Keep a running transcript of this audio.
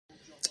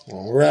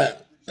All right.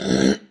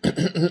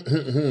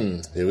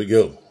 Here we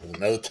go.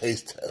 Another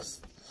taste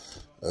test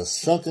of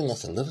something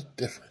that's a little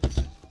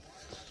different.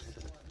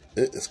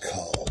 It is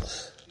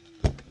called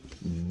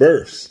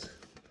Burst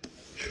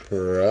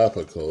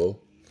Tropical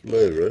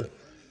Flavor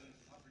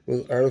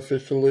with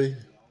artificially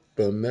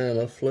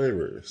banana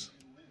flavors.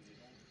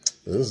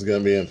 This is going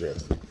to be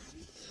interesting.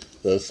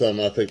 That's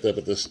something I picked up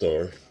at the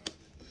store.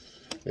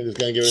 We're just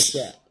going to give it a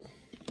shot.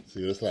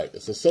 See what it's like.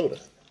 It's a soda.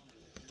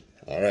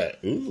 All right.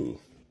 Ooh.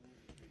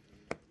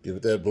 Give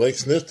it that Blake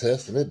sniff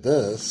test, and it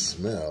does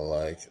smell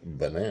like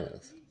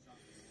bananas.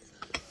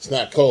 It's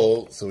not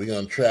cold, so we're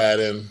going to try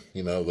it in,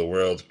 the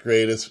world's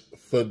greatest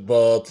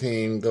football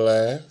team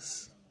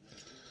glass.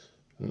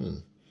 Yeah,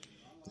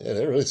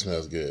 that really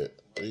smells good.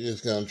 We're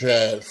just going to try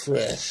it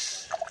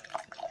fresh.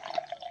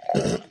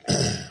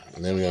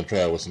 And then we're going to try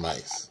it with some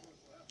ice.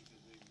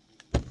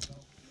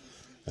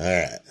 All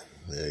right.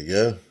 There you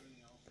go.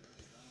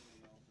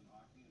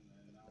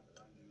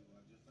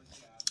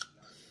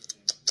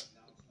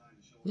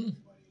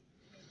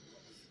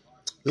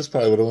 This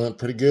probably would have went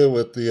pretty good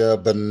with the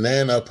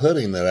banana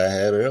pudding that I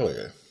had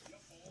earlier.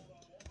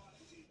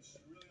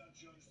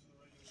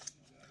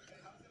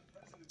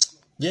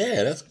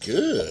 Yeah, that's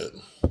good.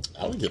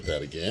 I would get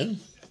that again.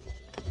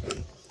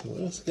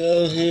 Let's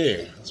go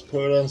here. Let's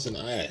pour it on some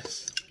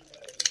ice.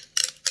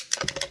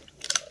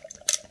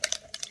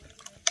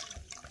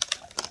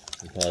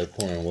 I'm probably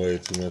pouring way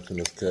too much in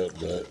this cup,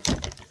 but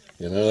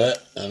you know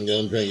what? I'm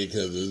going to drink it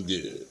because it's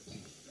good.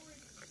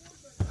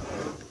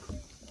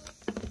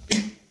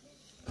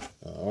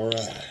 All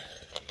right.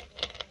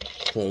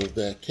 Close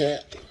that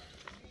cap.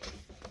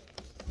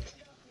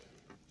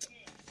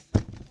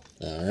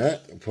 All right.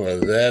 Pour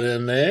that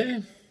in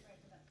there.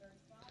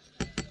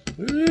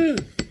 Woo.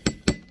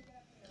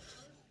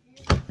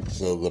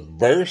 So the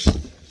Burst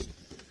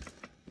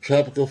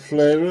Tropical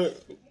Flavor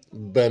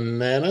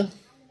Banana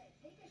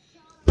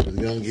is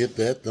going to get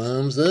that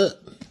thumbs up.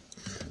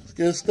 It's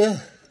good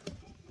stuff.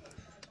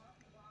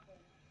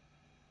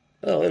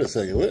 Oh, wait a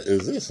second. What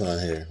is this on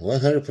here?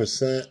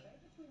 100%.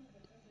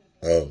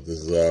 Oh, this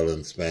is all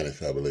in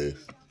Spanish, I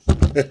believe.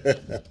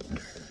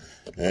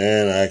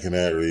 And I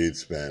cannot read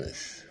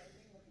Spanish.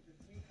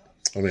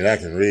 I mean, I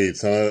can read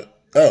some of it.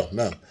 Oh,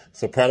 no.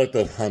 It's a product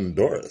of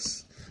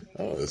Honduras.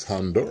 Oh, it's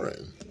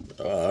Honduran.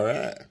 All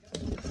right.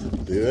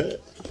 Do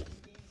that.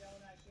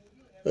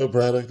 A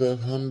product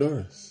of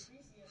Honduras.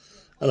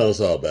 I know it's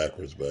all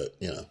backwards, but,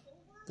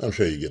 I'm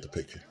sure you get the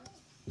picture.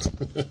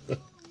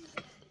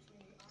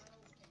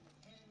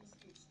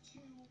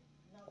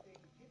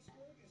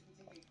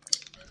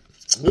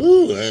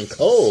 Ooh, and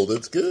cold.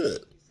 It's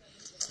good.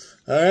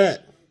 All right.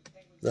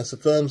 That's a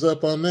thumbs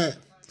up on that.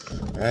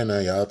 All right, now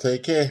y'all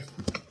take care.